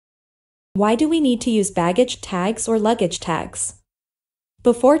Why do we need to use baggage tags or luggage tags?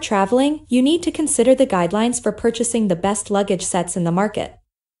 Before traveling, you need to consider the guidelines for purchasing the best luggage sets in the market.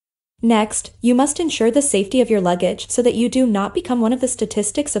 Next, you must ensure the safety of your luggage so that you do not become one of the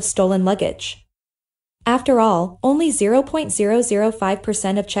statistics of stolen luggage. After all, only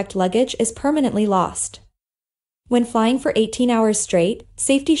 0.005% of checked luggage is permanently lost. When flying for 18 hours straight,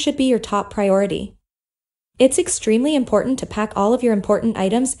 safety should be your top priority. It's extremely important to pack all of your important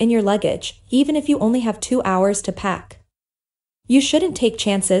items in your luggage, even if you only have 2 hours to pack. You shouldn't take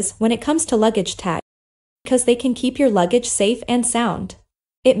chances when it comes to luggage tags, because they can keep your luggage safe and sound.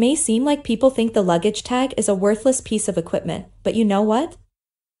 It may seem like people think the luggage tag is a worthless piece of equipment, but you know what?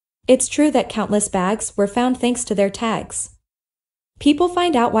 It's true that countless bags were found thanks to their tags. People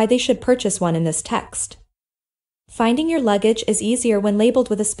find out why they should purchase one in this text. Finding your luggage is easier when labeled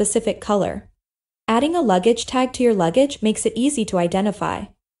with a specific color. Adding a luggage tag to your luggage makes it easy to identify.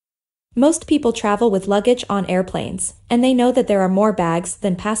 Most people travel with luggage on airplanes, and they know that there are more bags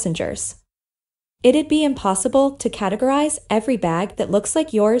than passengers. It'd be impossible to categorize every bag that looks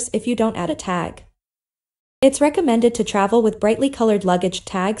like yours if you don't add a tag. It's recommended to travel with brightly colored luggage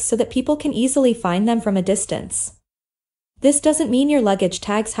tags so that people can easily find them from a distance. This doesn't mean your luggage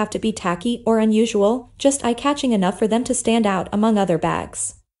tags have to be tacky or unusual, just eye-catching enough for them to stand out among other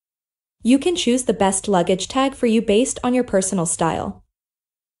bags. You can choose the best luggage tag for you based on your personal style.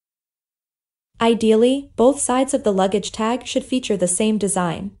 Ideally, both sides of the luggage tag should feature the same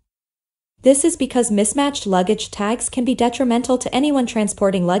design. This is because mismatched luggage tags can be detrimental to anyone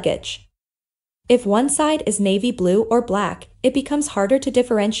transporting luggage. If one side is navy blue or black, it becomes harder to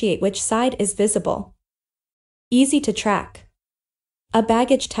differentiate which side is visible. Easy to track. A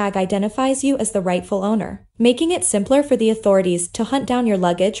baggage tag identifies you as the rightful owner, making it simpler for the authorities to hunt down your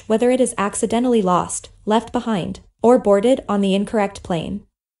luggage whether it is accidentally lost, left behind, or boarded on the incorrect plane.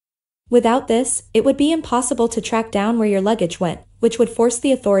 Without this, it would be impossible to track down where your luggage went, which would force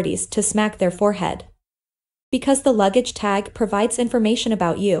the authorities to smack their forehead. Because the luggage tag provides information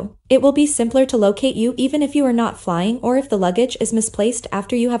about you, it will be simpler to locate you even if you are not flying or if the luggage is misplaced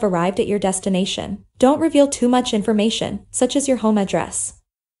after you have arrived at your destination. Don't reveal too much information, such as your home address.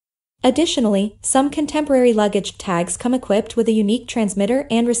 Additionally, some contemporary luggage tags come equipped with a unique transmitter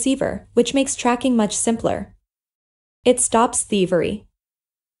and receiver, which makes tracking much simpler. It stops thievery.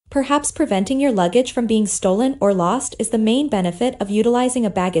 Perhaps preventing your luggage from being stolen or lost is the main benefit of utilizing a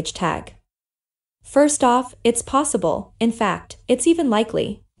baggage tag. First off, it's possible, in fact, it's even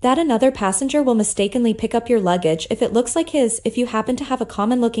likely, that another passenger will mistakenly pick up your luggage if it looks like his if you happen to have a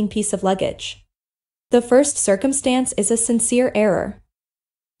common-looking piece of luggage. The first circumstance is a sincere error.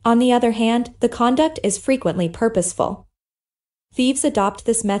 On the other hand, the conduct is frequently purposeful. Thieves adopt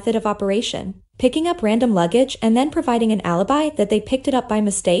this method of operation, picking up random luggage and then providing an alibi that they picked it up by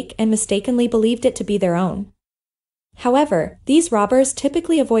mistake and mistakenly believed it to be their own. However, these robbers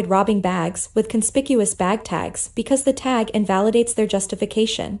typically avoid robbing bags with conspicuous bag tags because the tag invalidates their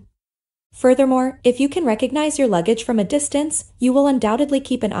justification. Furthermore, if you can recognize your luggage from a distance, you will undoubtedly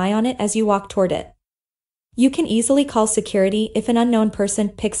keep an eye on it as you walk toward it. You can easily call security if an unknown person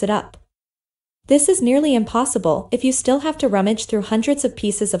picks it up. This is nearly impossible if you still have to rummage through hundreds of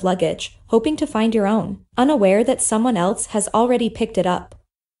pieces of luggage, hoping to find your own, unaware that someone else has already picked it up.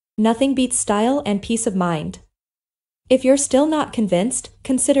 Nothing beats style and peace of mind. If you're still not convinced,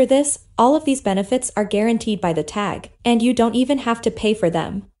 consider this: all of these benefits are guaranteed by the tag, and you don't even have to pay for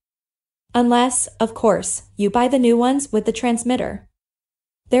them. Unless, of course, you buy the new ones with the transmitter.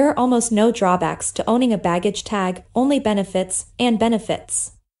 There are almost no drawbacks to owning a baggage tag, only benefits and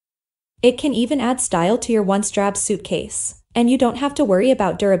benefits. It can even add style to your once drab suitcase, and you don't have to worry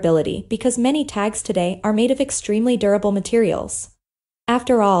about durability because many tags today are made of extremely durable materials.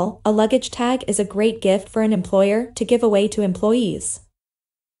 After all, a luggage tag is a great gift for an employer to give away to employees.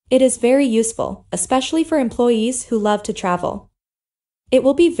 It is very useful, especially for employees who love to travel. It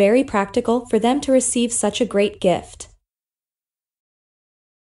will be very practical for them to receive such a great gift.